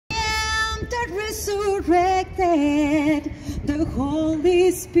am the resurrected. The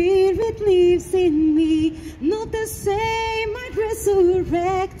Holy Spirit lives in me. Not the same, I'm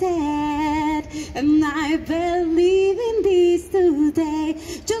resurrected. And I believe in this today.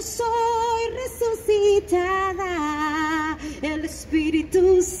 Yo soy resucitada. El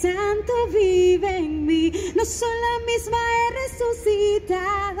Espíritu Santo vive en mí. No soy la misma, he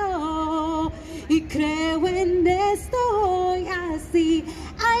resucitado. Y creo en esto hoy así.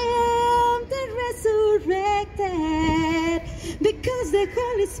 I am the resurrected. Because the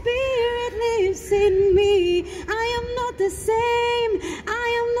Holy Spirit lives in me. I am not the same.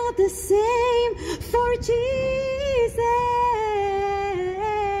 I am not the same for Jesus.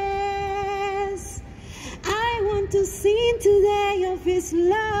 I want to sing today of His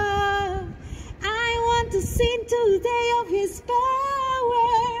love. I want to sing today of His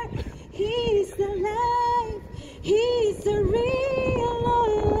power. He is the life. He is the real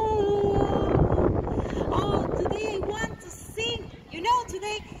love. Oh, today I want to sing. You know,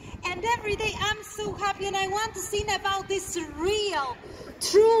 today and every day I'm so happy, and I want to sing about this real,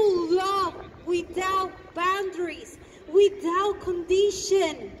 true love without boundaries, without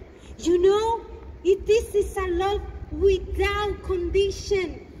condition. You know, this is a love without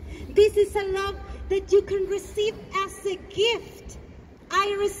condition. This is a love that you can receive as a gift.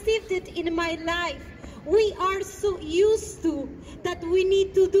 I received it in my life. We are so used to that we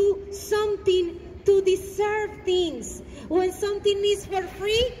need to do something to deserve things. When something is for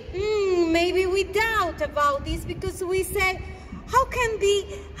free, maybe we doubt about this, because we say, how can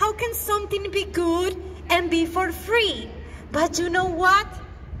something be good and be for free? But you know what?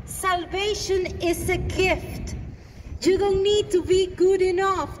 Salvation is a gift. You don't need to be good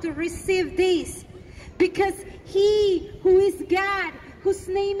enough to receive this, because He who is God, whose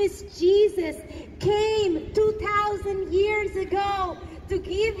name is Jesus, came 2,000 years ago to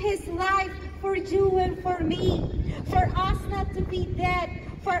give His life for you and for me, for us not to be dead,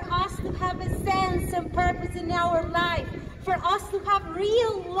 for us to have a sense and purpose in our life, for us to have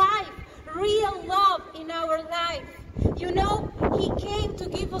real life, real love in our life. You know, He came to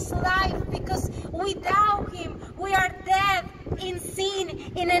give us life, because without Him we are dead in sin,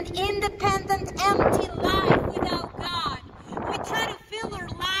 in an independent, empty life without God. We try to fill our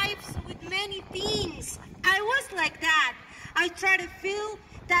lives with many things. I was like that. I try to fill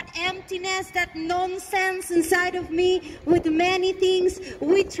that emptiness, that nonsense inside of me with many things,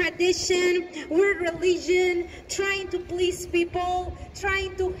 with tradition, with religion, trying to please people,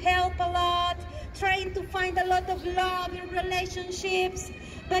 trying to help a lot, trying to find a lot of love in relationships.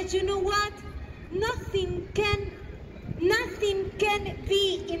 But you know what? Nothing can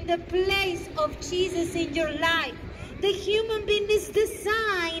be in the place of Jesus in your life. The human being is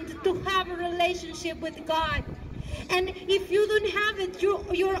designed to have a relationship with God. And if you don't have it,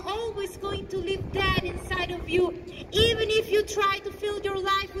 you're always going to live dead inside of you. Even if you try to fill your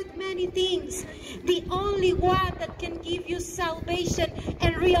life with many things, the only one that can give you salvation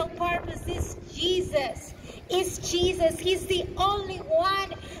and real purpose is Jesus. Is Jesus. He's the only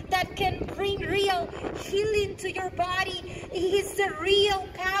one that can bring real healing to your body. He's the real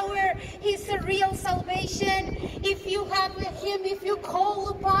power. He's the real salvation. If you have Him, if you call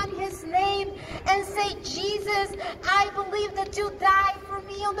upon His name and say, Jesus, I believe that you died for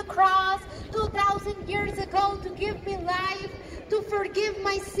me on the cross 2,000 years ago to give me life, to forgive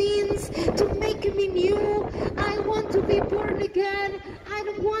my sins, to make me new. I want to be born again. I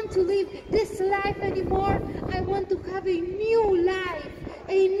don't want to live this life anymore. I want to have a new life,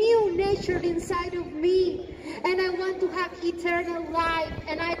 a new nature inside of me. And I want to have eternal life.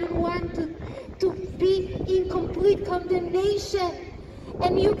 And I don't want to be in complete condemnation.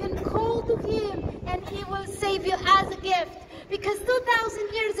 And you can call to Him and He will save you as a gift. Because 2,000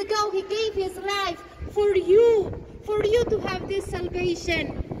 years ago He gave His life for you to have this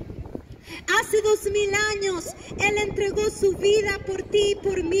salvation. Hace 2,000 años Él entregó su vida por ti y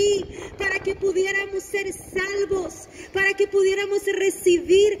por mí, para que pudiéramos ser salvos, para que pudiéramos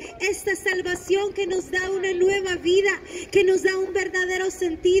recibir esta salvación que nos da una nueva vida, que nos da un verdadero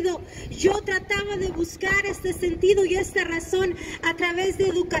sentido. Yo trataba de buscar este sentido y esta razón a través de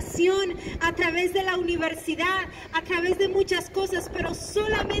educación, a través de la universidad, a través de muchas cosas, pero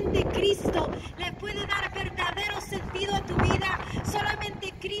solamente Cristo le puede dar verdadero sentido a tu vida.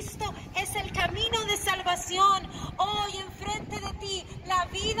 Solamente Cristo es el camino de salvación. Hoy enfrente de ti la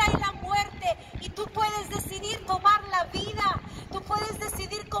vida y la muerte, y tú puedes decidir tomar la vida. Tú puedes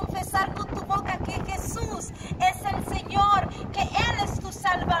decidir confesar con tu boca que Jesús es el Señor, que Él es tu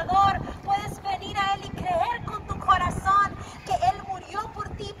Salvador. Puedes venir a Él y creer con tu corazón que Él murió por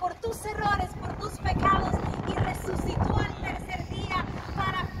ti, por tus errores, por tus pecados, y resucitó al tercer día,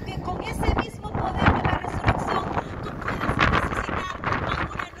 para que con ese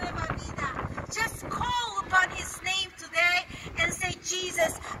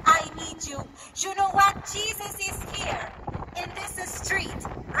you, you know what? Jesus is here in this street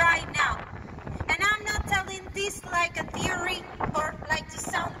right now. And I'm not telling this like a theory or like to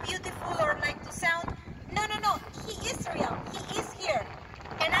sound beautiful